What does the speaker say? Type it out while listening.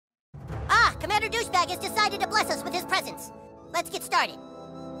Commander Douchebag has decided to bless us with his presence. Let's get started.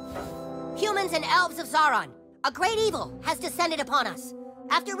 Humans and elves of Zaron, a great evil has descended upon us.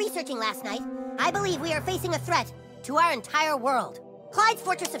 After researching last night, I believe we are facing a threat to our entire world. Clyde's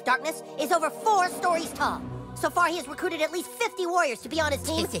Fortress of Darkness is over 4 stories tall. So far, he has recruited at least 50 warriors to be on his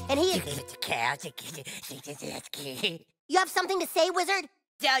team, and he is... You have something to say, wizard?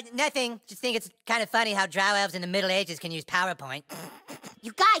 Nothing. Just think it's kind of funny how drow elves in the Middle Ages can use PowerPoint.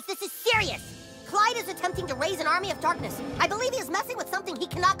 You guys, this is serious! Clyde is attempting to raise an army of darkness. I believe he is messing with something he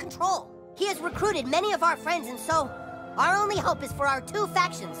cannot control. He has recruited many of our friends, and so our only hope is for our 2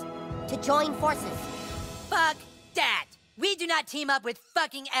 factions to join forces. Fuck that! We do not team up with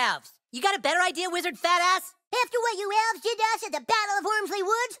fucking elves. You got a better idea, wizard fat ass? After what you elves did to us at the Battle of Wormsley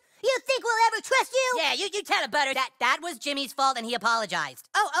Woods, you think we'll ever trust you? Yeah, you tell it, Butter. That was Jimmy's fault and he apologized.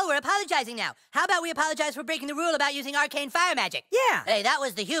 Oh, we're apologizing now. How about we apologize for breaking the rule about using arcane fire magic? Yeah. Hey, that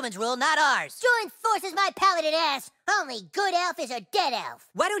was the humans' rule, not ours. Join forces, my paladin ass. Only good elf is a dead elf.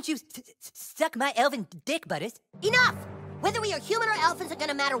 Why don't you suck my elven dick, Butters? Enough! Whether we are human or elf isn't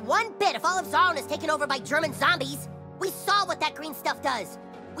gonna matter one bit if all of Zaron is taken over by German zombies. We saw what that green stuff does.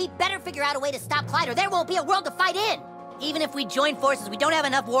 We better figure out a way to stop Clyde or there won't be a world to fight in. Even if we join forces, we don't have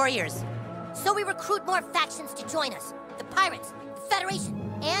enough warriors. So we recruit more factions to join us. The Pirates, the Federation,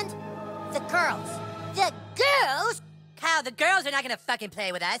 and the girls. The girls? Kyle, the girls are not gonna fucking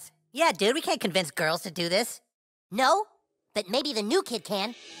play with us. Yeah, dude, we can't convince girls to do this. No, but maybe the new kid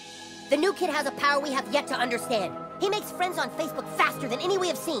can. The new kid has a power we have yet to understand. He makes friends on Facebook faster than any we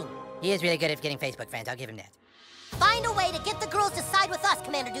have seen. He is really good at getting Facebook friends, I'll give him that. Find a way to get the girls to side with us,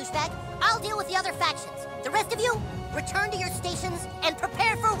 Commander Douchebag. I'll deal with the other factions. The rest of you, return to your stations and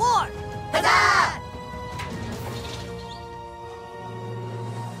prepare for war. Huzzah!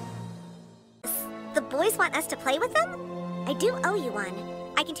 The boys want us to play with them? I do owe you one.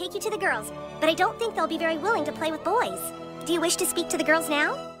 I can take you to the girls, but I don't think they'll be very willing to play with boys. Do you wish to speak to the girls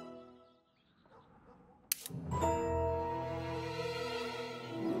now?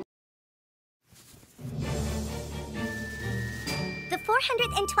 The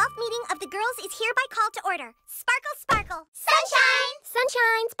 412th meeting of the girls is hereby called to order. Sparkle, sparkle. Sunshine!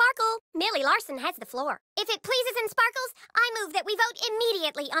 Sunshine, sparkle. Millie Larson has the floor. If it pleases and sparkles, I move that we vote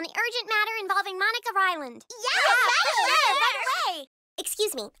immediately on the urgent matter involving Monica Ryland. Right away!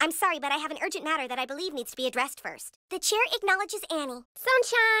 Excuse me, I'm sorry, but I have an urgent matter that I believe needs to be addressed first. The chair acknowledges Annie.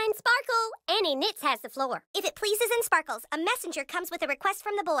 Sunshine, sparkle. Annie Nitz has the floor. If it pleases and sparkles, a messenger comes with a request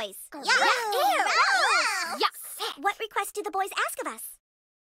from the boys. Yuck! What request do the boys ask of us?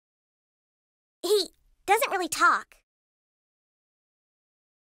 He doesn't really talk.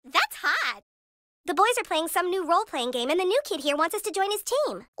 That's hot. The boys are playing some new role-playing game, and the new kid here wants us to join his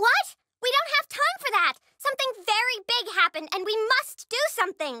team. What? We don't have time for that. Something very big happened, and we must do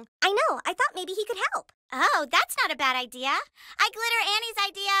something. I know. I thought maybe he could help. Oh, that's not a bad idea. I glitter Annie's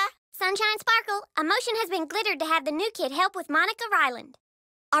idea. Sunshine Sparkle, a motion has been glittered to have the new kid help with Monica Ryland.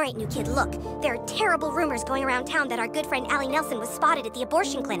 All right, new kid, look. There are terrible rumors going around town that our good friend Allie Nelson was spotted at the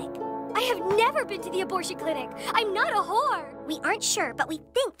abortion clinic. I have never been to the abortion clinic. I'm not a whore. We aren't sure, but we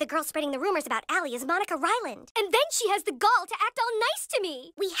think the girl spreading the rumors about Allie is Monica Ryland. And then she has the gall to act all nice to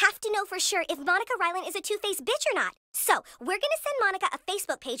me. We have to know for sure if Monica Ryland is a two-faced bitch or not. So, we're gonna send Monica a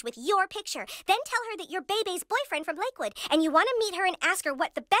Facebook page with your picture. Then tell her that you're Bebe's boyfriend from Lakewood, and you want to meet her and ask her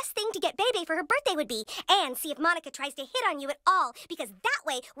what the best thing to get Bebe for her birthday would be. And see if Monica tries to hit on you at all, because that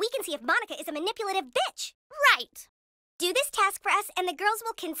way we can see if Monica is a manipulative bitch. Right. Do this task for us, and the girls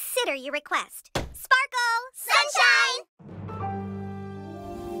will consider your request. Sparkle! Sunshine!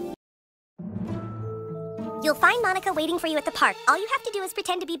 You'll find Monica waiting for you at the park. All you have to do is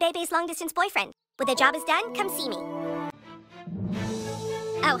pretend to be Bebe's long-distance boyfriend. When the job is done, come see me.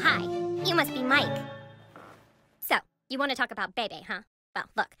 Oh, hi. You must be Mike. So, you want to talk about Bebe, huh? Well,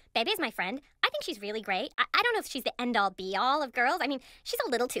 look, Bebe's my friend. I think she's really great. I don't know if she's the end-all, be-all of girls. I mean, she's a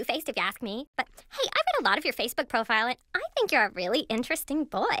little two-faced if you ask me. But, hey, I read a lot of your Facebook profile, and I think you're a really interesting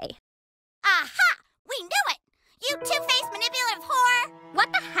boy. Aha! We knew it! You two-faced manipulative whore!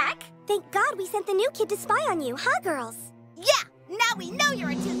 What the heck? Thank God we sent the new kid to spy on you, huh, girls? Yeah! Now we know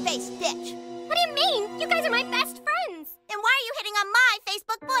you're a two-faced bitch! What do you mean? You guys are my best friends! Then why are you hitting on my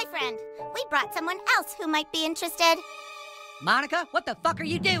Facebook boyfriend? We brought someone else who might be interested. Monica, what the fuck are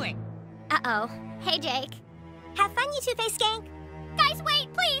you doing? Uh-oh. Hey, Jake. Have fun, you two-faced skank. Guys,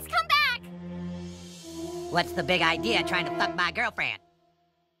 wait, please, come back! What's the big idea trying to fuck my girlfriend?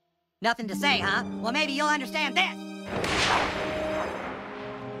 Nothing to say, huh? Well, maybe you'll understand this.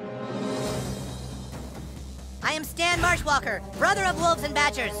 I am Stan Marshwalker, brother of wolves and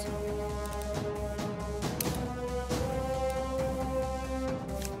badgers.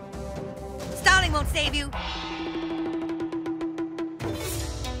 Start Crying won't save you.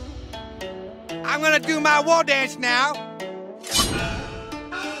 I'm gonna do my war dance now.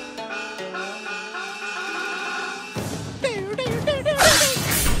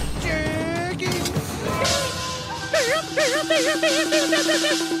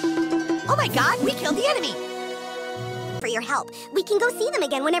 Oh my God, we killed the enemy. For your help. We can go see them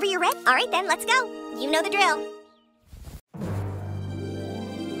again whenever you're ready. All right then, let's go. You know the drill.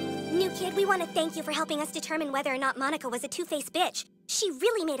 New kid, we want to thank you for helping us determine whether or not Monica was a two-faced bitch. She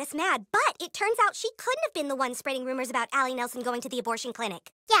really made us mad, but it turns out she couldn't have been the one spreading rumors about Allie Nelson going to the abortion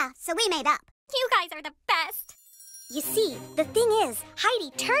clinic. Yeah, so we made up. You guys are the best. You see, the thing is, Heidi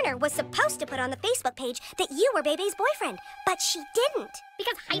Turner was supposed to put on the Facebook page that you were Bebe's boyfriend, but she didn't.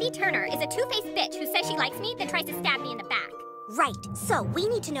 Because Heidi Turner is a two-faced bitch who says she likes me, then tries to stab me in the back. Right. So we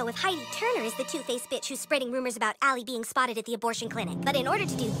need to know if Heidi Turner is the two-faced bitch who's spreading rumors about Allie being spotted at the abortion clinic. But in order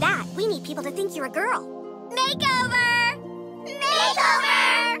to do that, we need people to think you're a girl. Makeover!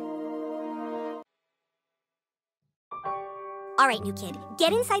 Makeover! All right, new kid,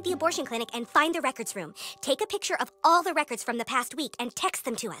 get inside the abortion clinic and find the records room. Take a picture of all the records from the past week and text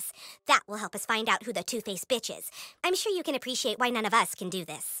them to us. That will help us find out who the two-faced bitch is. I'm sure you can appreciate why none of us can do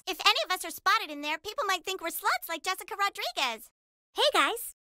this. If any of us are spotted in there, people might think we're sluts like Jessica Rodriguez. Hey,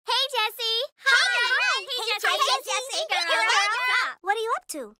 guys. Hey, Jessie! Hi! Hey, Jessie! Hey, Jessie! Girl. What are you up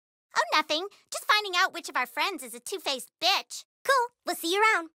to? Oh, nothing. Just finding out which of our friends is a two-faced bitch. Cool. We'll see you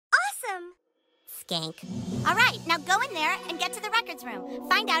around. Awesome. Skank. All right, now go in there and get to the records room.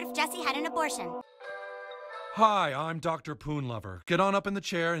 Find out if Jessie had an abortion. Hi, I'm Dr. Poonlover. Get on up in the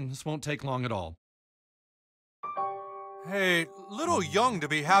chair and this won't take long at all. Hey, little young to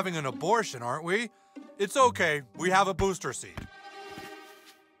be having an abortion, aren't we? It's okay, we have a booster seat.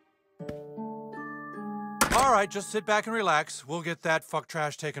 All right, just sit back and relax. We'll get that fuck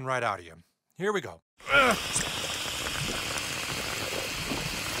trash taken right out of you. Here we go.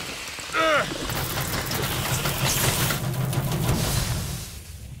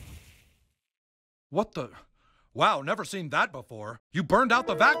 What the? Wow, never seen that before. You burned out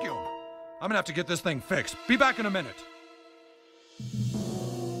the vacuum. I'm gonna have to get this thing fixed. Be back in a minute.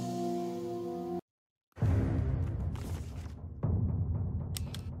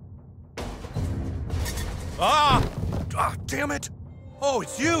 Ah! Ah, damn it! Oh,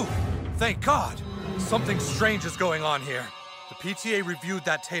 it's you! Thank God! Something strange is going on here. The PTA reviewed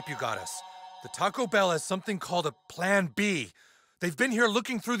that tape you got us. The Taco Bell has something called a Plan B. They've been here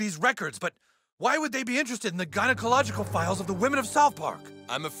looking through these records, but why would they be interested in the gynecological files of the women of South Park?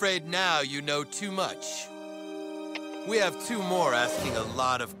 I'm afraid now you know too much. We have two more asking a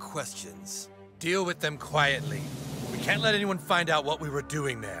lot of questions. Deal with them quietly. We can't let anyone find out what we were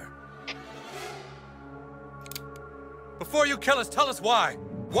doing there. Before you kill us, tell us why.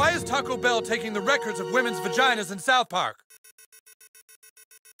 Why is Taco Bell taking the records of women's vaginas in South Park?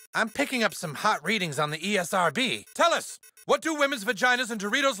 I'm picking up some hot readings on the ESRB. Tell us, what do women's vaginas and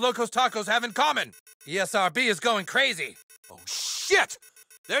Doritos Locos Tacos have in common? ESRB is going crazy. Oh, shit!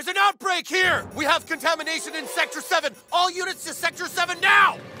 There's an outbreak here! We have contamination in Sector 7! All units to Sector 7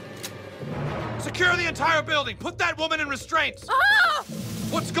 now! Secure the entire building! Put that woman in restraints! Ah!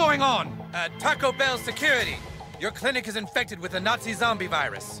 What's going on? Taco Bell security. Your clinic is infected with the Nazi zombie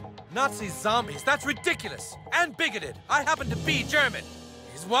virus. Nazi zombies? That's ridiculous and bigoted. I happen to be German.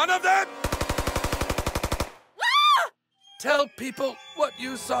 He's one of them! Ah! Tell people what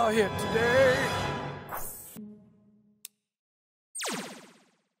you saw here today.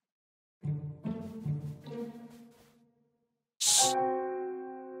 Shh!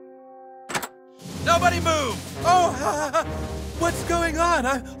 Nobody move! Oh, what's going on?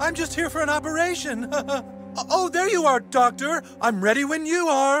 I'm just here for an operation. Oh, there you are, Doctor. I'm ready when you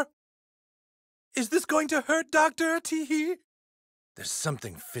are. Is this going to hurt, Doctor? Teehee? There's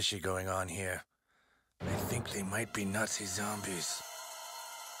something fishy going on here. I think they might be Nazi zombies.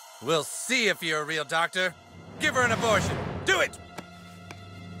 We'll see if you're a real doctor. Give her an abortion. Do it!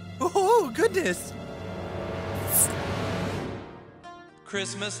 Oh, goodness.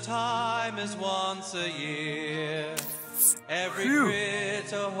 Christmas time is once a year. Every Phew.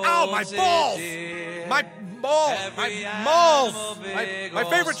 critter holds Ow, my balls! My balls! Every My malls! animal, My big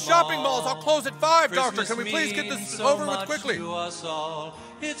favorite or shopping small. malls. I'll close at 5, Doctor. Christmas Can we please get means this so over with much quickly? to us all.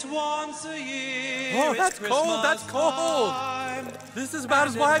 It's once a year. Oh, It's that's cold. That's Christmas cold. time. This is about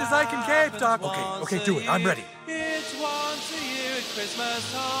as wide as I can cape, Doc. Okay, do it. I'm ready. It's once a year at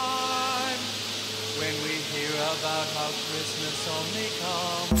Christmas time. When we hear about how Christmas only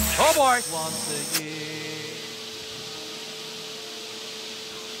comes Oh, boy. once a year.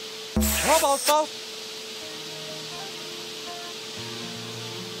 Oh, balls.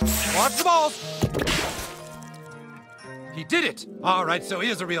 Watch the balls. He did it! All right, so he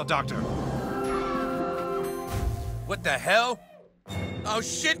is a real doctor. What the hell? Oh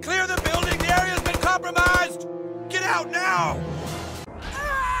shit, clear the building! The area's been compromised! Get out now!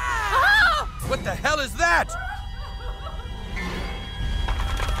 Ah! What the hell is that?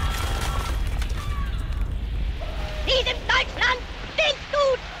 Diesem Deutschland stinkt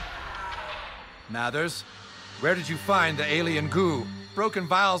gut! Mathers, where did you find the alien goo? Broken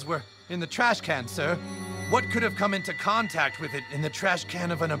vials were in the trash can, sir. What could have come into contact with it in the trash can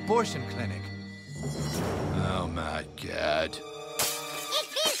of an abortion clinic? Oh my god. Ich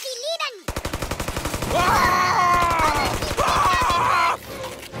will sie lieben! Ah! Ah!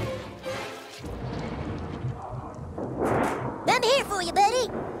 I'm here for you, buddy.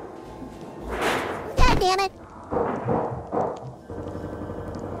 God damn it.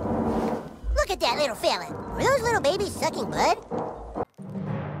 Look at that little fella. Were those little babies sucking blood?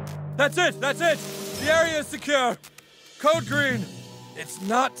 That's it! That's it! The area is secure. Code green. It's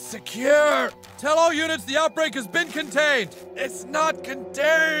not secure. Tell all units the outbreak has been contained. It's not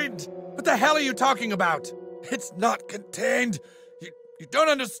contained. What the hell are you talking about? It's not contained. You don't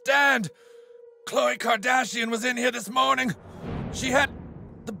understand. Khloe Kardashian was in here this morning. She had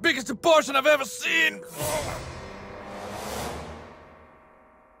the biggest abortion I've ever seen.